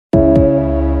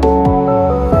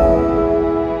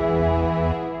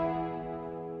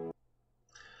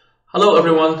Hello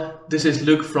everyone, this is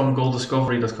Luke from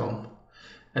GoldDiscovery.com,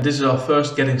 and this is our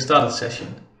first Getting Started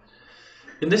session.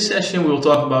 In this session we will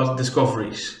talk about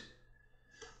discoveries.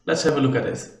 Let's have a look at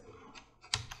it.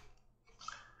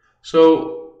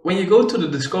 So when you go to the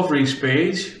discoveries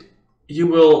page, you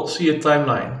will see a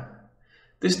timeline.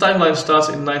 This timeline starts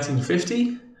in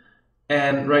 1950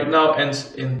 and right now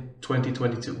ends in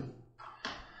 2022.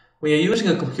 When you're using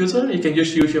a computer, you can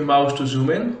just use your mouse to zoom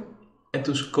in and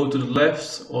to go to the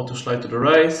left or to slide to the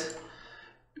right.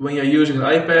 When you're using an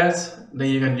iPad, then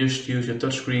you can just use your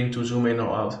touchscreen to zoom in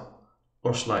or out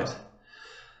or slide.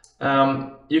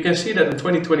 You can see that in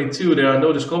 2022 there are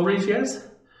no discoveries yet.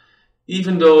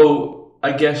 Even though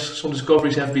I guess some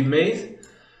discoveries have been made,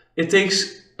 it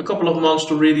takes a couple of months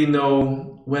to really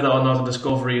know whether or not a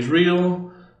discovery is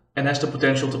real and has the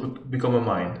potential to become a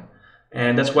mine.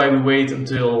 And that's why we wait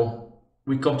until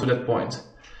we come to that point.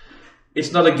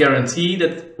 It's not a guarantee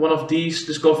that one of these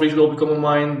discoveries will become a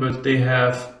mine, but they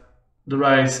have the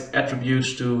right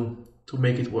attributes to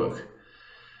make it work.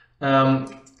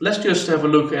 Let's just have a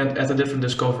look at the different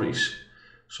discoveries.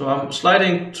 So I'm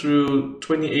sliding through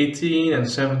 2018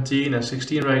 and 17 and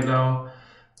 16 right now,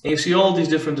 and you see all these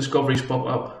different discoveries pop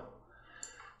up.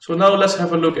 So now let's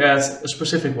have a look at a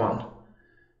specific one.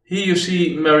 Here you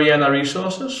see Mariana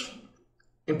Resources.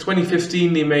 In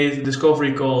 2015 they made a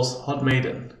discovery called Hot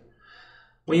Maiden.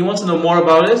 When you want to know more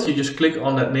about it, you just click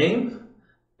on that name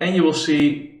and you will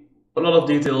see a lot of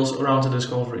details around the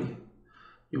discovery.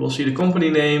 You will see the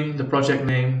company name, the project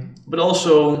name, but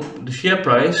also the share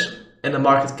price and the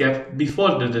market cap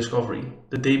before the discovery,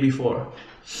 the day before.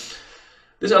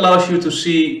 This allows you to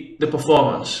see the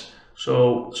performance.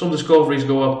 So some discoveries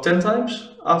go up 10 times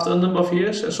after a number of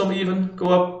years and some even go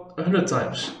up 100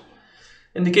 times.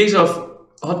 In the case of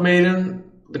Hot Maiden,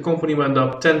 the company went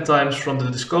up 10 times from the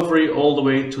discovery all the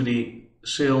way to the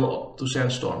sale to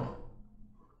Sandstorm.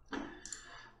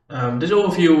 This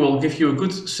overview will give you a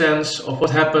good sense of what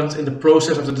happened in the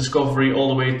process of the discovery all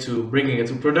the way to bringing it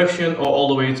to production or all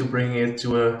the way to bringing it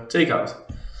to a takeout.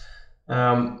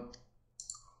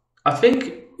 I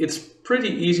think it's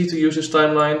pretty easy to use this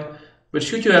timeline, but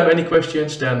should you have any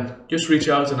questions, then just reach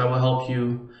out and I will help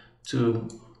you to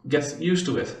get used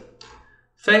to it.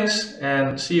 Thanks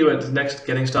and see you at the next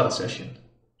Getting Started session.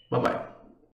 Bye bye.